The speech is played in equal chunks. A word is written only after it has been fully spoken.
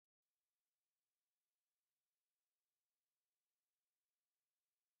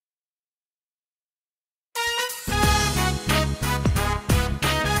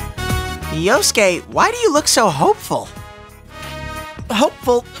Yosuke, why do you look so hopeful?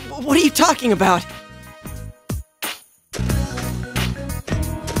 Hopeful? What are you talking about?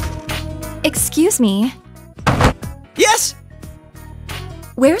 Excuse me. Yes?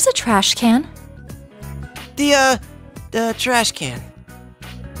 Where's a trash can? The trash can.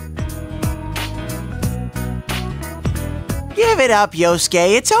 Give it up,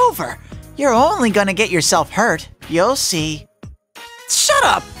 Yosuke, it's over. You're only gonna get yourself hurt. You'll see. Shut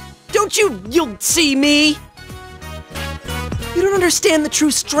up! You'll see me! You don't understand the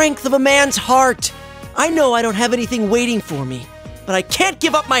true strength of a man's heart. I know I don't have anything waiting for me, but I can't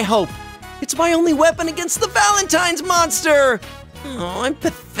give up my hope. It's my only weapon against the Valentine's monster! Oh, I'm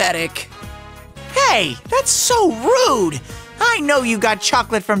pathetic. Hey, that's so rude! I know you got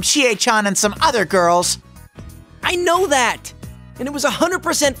chocolate from Chie-chan and some other girls. I know that! And it was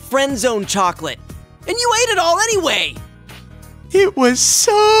 100% friend zone chocolate. And you ate it all anyway! It was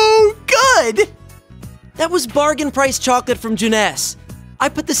so good! That was bargain price chocolate from Jeunesse. I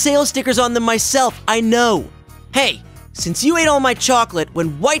put the sales stickers on them myself, I know. Hey, since you ate all my chocolate,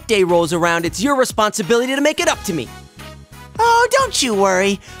 when White Day rolls around, it's your responsibility to make it up to me. Oh, don't you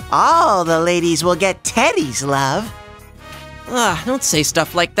worry. All the ladies will get Teddie's love. Don't say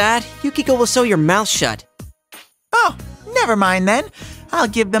stuff like that. Yukiko will sew your mouth shut. Oh, never mind then. I'll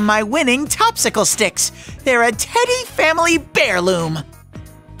give them my winning Topsicle sticks. They're a Teddie family heirloom.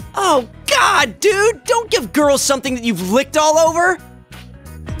 Oh, God, dude! Don't give girls something that you've licked all over!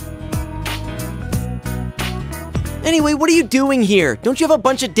 Anyway, what are you doing here? Don't you have a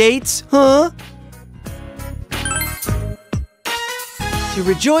bunch of dates? Huh? To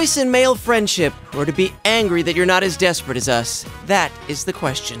rejoice in male friendship, or to be angry that you're not as desperate as us? That is the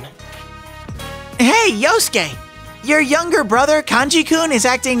question. Hey, Yosuke! Your younger brother, Kanji-kun, is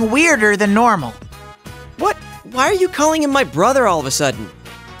acting weirder than normal. What? Why are you calling him my brother all of a sudden?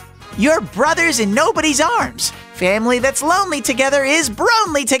 You're brothers in nobody's arms. Family that's lonely together is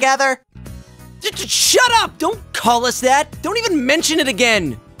bronely together. Shut up! Don't call us that! Don't even mention it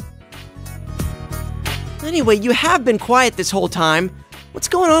again! Anyway, you have been quiet this whole time. What's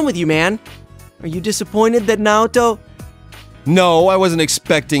going on with you, man? Are you disappointed that Naoto... No, I wasn't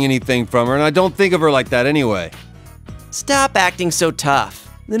expecting anything from her, and I don't think of her like that anyway. Stop acting so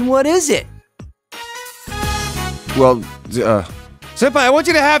tough. Then what is it? Well, Senpai, I want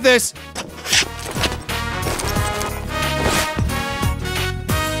you to have this!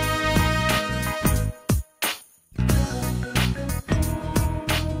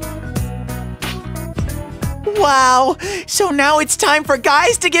 Wow, so now it's time for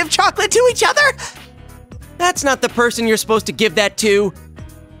guys to give chocolate to each other? That's not the person you're supposed to give that to.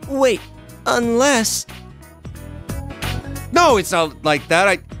 Wait, unless... No, it's not like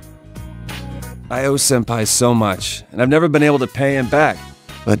that. I owe Senpai so much, and I've never been able to pay him back.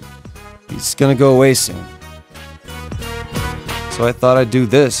 But he's gonna go away soon. So I thought I'd do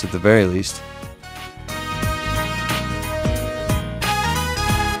this at the very least.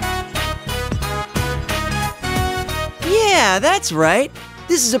 Yeah, that's right.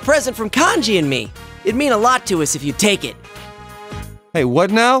 This is a present from Kanji and me. It'd mean a lot to us if you take it. Hey,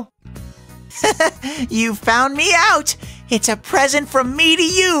 what now? You found me out. It's a present from me to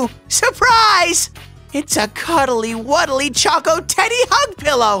you. Surprise! It's a cuddly, wuddly Choco Teddie hug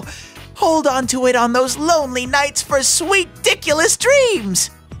pillow. Hold on to it on those lonely nights for sweet, ridiculous dreams.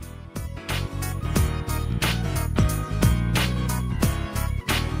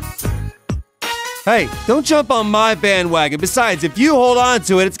 Hey, don't jump on my bandwagon. Besides, if you hold on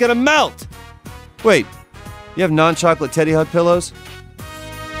to it, it's gonna melt. Wait, you have non-chocolate Teddie hug pillows?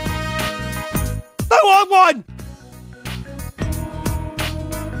 I want one!